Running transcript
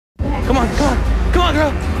Come on, come on. Come on,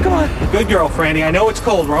 girl. Come on. Good girl, Franny. I know it's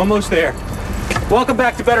cold. We're almost there. Welcome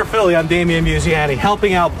back to Better Philly. I'm Damian Musiani,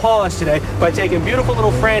 helping out Paws today by taking beautiful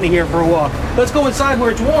little Franny here for a walk. Let's go inside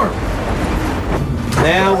where it's warm.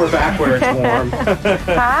 Now we're back where it's warm.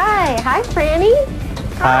 Hi, Franny.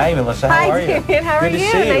 Hi, Melissa. How are you? Hi, Damian. How are you?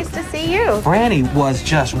 Nice to see you. Franny was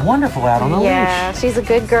just wonderful out on the leash. Yeah, she's a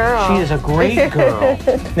good girl. She is a great girl.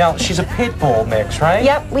 Now, she's a pit bull mix, right?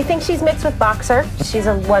 Yep, we think she's mixed with boxer. She's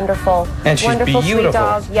a wonderful, and she's wonderful beautiful. Sweet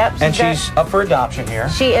dog. Yep, and she's up for adoption here.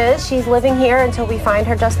 She is. She's living here until we find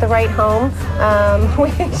her just the right home.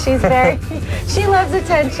 She's very, she loves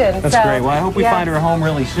attention. That's great. Well, I hope we find her a home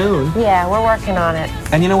really soon. Yeah, we're working on it.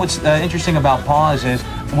 And you know what's interesting about Paws is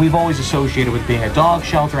we've always associated with being a dog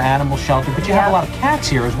shelter, animal shelter, but you have a lot of cats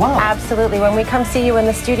here as well. Absolutely. When we come see you in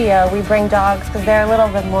the studio, we bring dogs because they're a little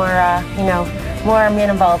bit more, more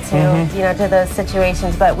amenable to, to those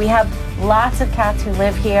situations. But we have lots of cats who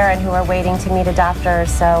live here and who are waiting to meet adopters.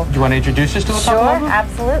 So, do you want to introduce us to a couple of them? Sure,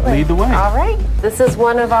 absolutely. Lead the way. All right. This is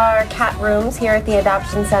one of our cat rooms here at the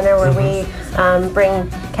Adoption Center where we bring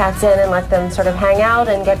cats in and let them sort of hang out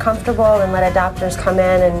and get comfortable and let adopters come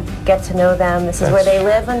in and get to know them. This is where they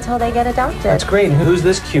live until they get adopted. That's great. And who's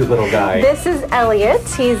this cute little guy? This is Elliot.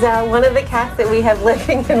 He's one of the cats that we have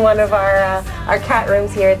living in one of our cat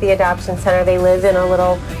rooms here at the Adoption Center. They live in a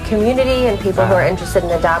little community, and people who are interested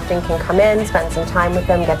in adopting can come in, spend some time with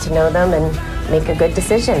them, get to know them, and make a good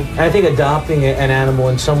decision. And I think adopting an animal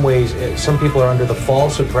in some ways, some people are under the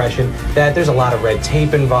false impression that there's a lot of red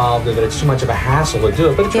tape involved or that it's too much of a hassle to do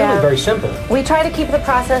it, but it's really very simple. We try to keep the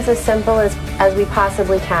process as simple as we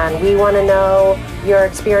possibly can. We want to know your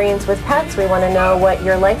experience with pets. We want to know what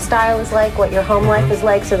your lifestyle is like, what your home life is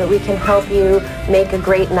like, so that we can help you make a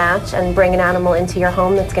great match and bring an animal into your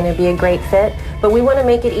home that's going to be a great fit. But we want to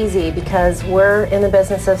make it easy because we're in the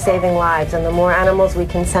business of saving lives, and the more animals we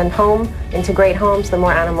can send home into great homes, the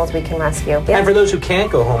more animals we can rescue. And for those who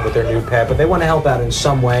can't go home with their new pet, but they want to help out in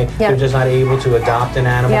some way, they're just not able to adopt an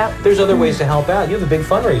animal, there's other ways to help out. You have a big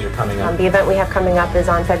fundraiser coming up. The event we have coming up is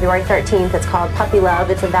on February 13th. It's called Puppy Love.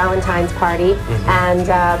 It's a Valentine's party,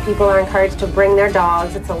 and people are encouraged to bring their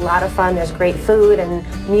dogs. It's a lot of fun. There's great food and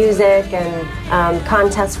music and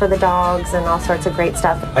contests for the dogs and all sorts of great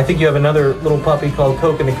stuff. I think you have another little puppy called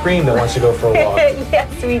Coconut Cream that wants to go for a walk.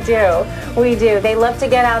 Yes, we do. We do. They love to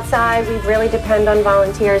get outside. We really depend on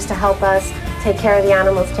volunteers to help us take care of the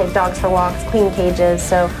animals, take dogs for walks, clean cages.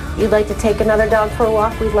 So you'd like to take another dog for a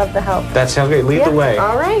walk, we'd love to help. That sounds great. Lead the way.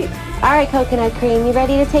 All right. All right, Coconut Cream, you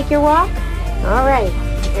ready to take your walk? All right.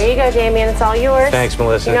 There you go, Damian. It's all yours. Thanks,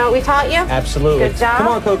 Melissa. You know what we taught you? Absolutely. Good job. Come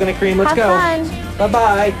on, Coconut Cream. Let's go. Have fun.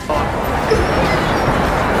 Bye-bye.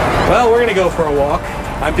 Well, we're going to go for a walk.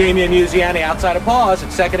 I'm Damian Musiani outside of Paws at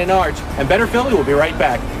 2nd and Arch. And Better Philly will be right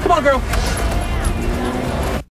back. Come on, girl.